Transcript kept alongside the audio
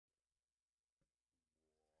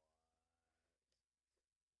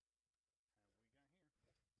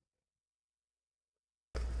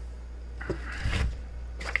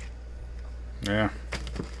Yeah.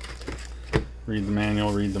 Read the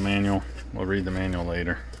manual, read the manual. We'll read the manual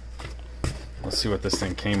later. Let's see what this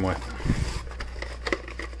thing came with.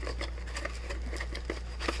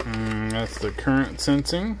 That's the current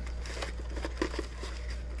sensing.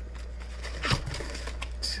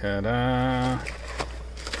 Ta-da!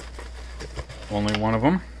 Only one of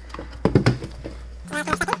them.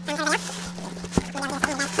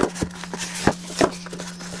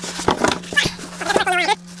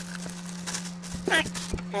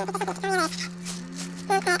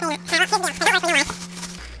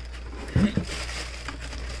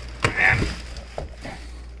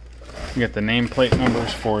 Get the nameplate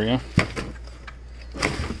numbers for you,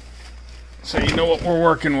 so you know what we're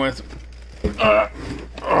working with. Alright.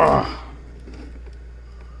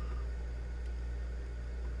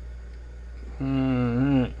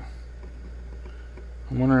 I'm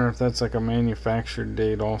wondering if that's like a manufactured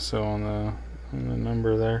date also on the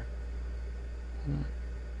number there.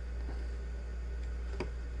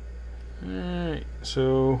 Alright,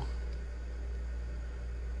 so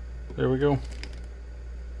there we go.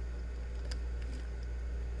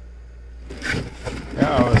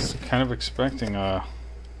 Yeah, I was kind of expecting a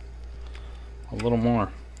little more.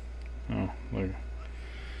 Oh, look.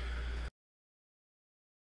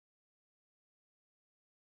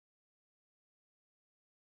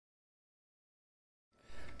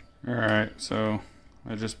 Alright, so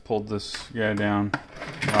I just pulled this guy down.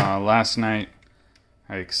 Last night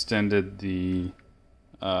I extended the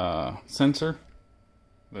sensor,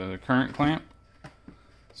 the current clamp,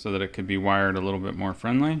 so that it could be wired a little bit more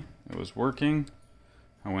friendly. It was working.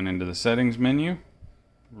 I went into the settings menu,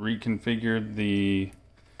 reconfigured the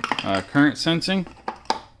current sensing,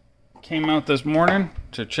 came out this morning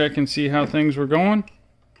to check and see how things were going,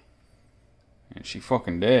 and she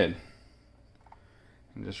fucking dead.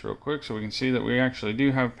 And just real quick so we can see that we actually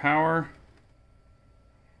do have power.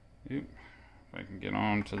 Oop, if I can get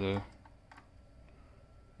on to the,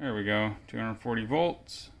 there we go, 240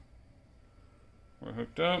 volts. We're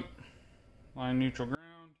hooked up, line neutral ground.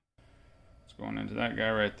 Going into that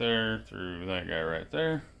guy right there, through that guy right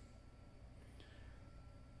there.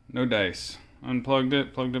 No dice. Unplugged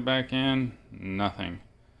it, plugged it back in, nothing.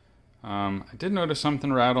 I did notice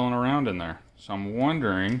something rattling around in there, so I'm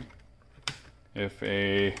wondering if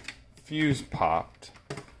a fuse popped,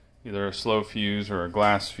 either a slow fuse or a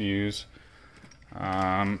glass fuse.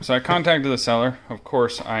 So I contacted the seller. Of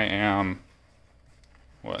course, I am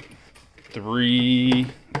get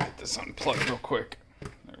this unplugged real quick.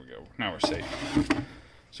 Now we're safe.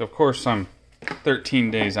 So of course I'm 13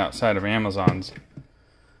 days outside of Amazon's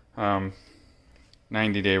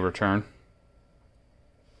 90-day return.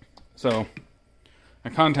 So I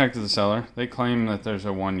contacted the seller. They claim that there's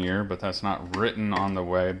a 1 year, but that's not written on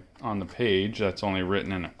the page. That's only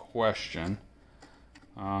written in a question.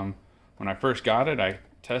 When I first got it, I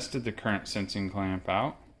tested the current sensing clamp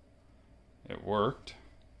out. It worked.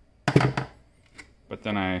 But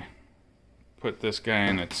then I put this guy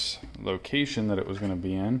in its location that it was going to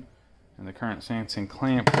be in, and the current sensing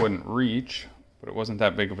clamp wouldn't reach, but it wasn't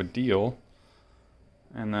that big of a deal.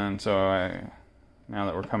 And then now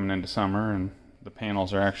that we're coming into summer and the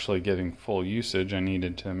panels are actually getting full usage, I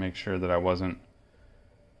needed to make sure that I wasn't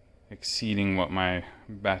exceeding what my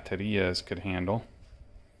baterias could handle,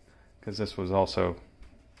 because this was also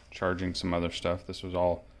charging some other stuff. This was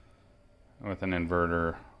all with an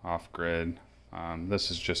inverter off grid.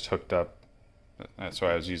 This is just hooked up. That's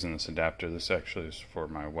why I was using this adapter. This actually is for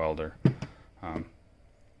my welder. I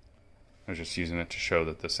was just using it to show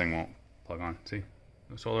that this thing won't plug on. See?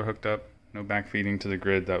 No solar hooked up. No backfeeding to the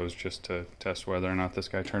grid. That was just to test whether or not this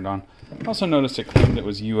guy turned on. Also noticed it claimed it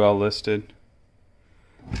was UL listed.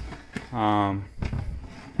 Oh,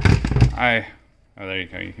 there you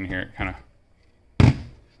go. You can hear it kind of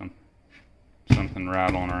something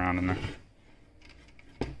rattling around in there.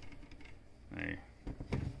 There you go.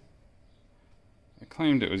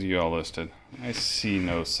 Claimed it was UL listed. I see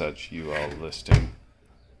no such UL listing.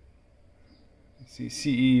 I see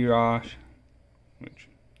CE Rosh, which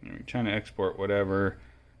you're trying to export whatever.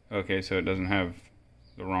 Okay, so it doesn't have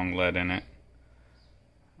the wrong lead in it.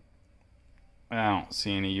 I don't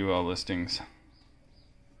see any UL listings.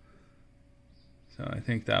 So I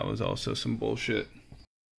think that was also some bullshit.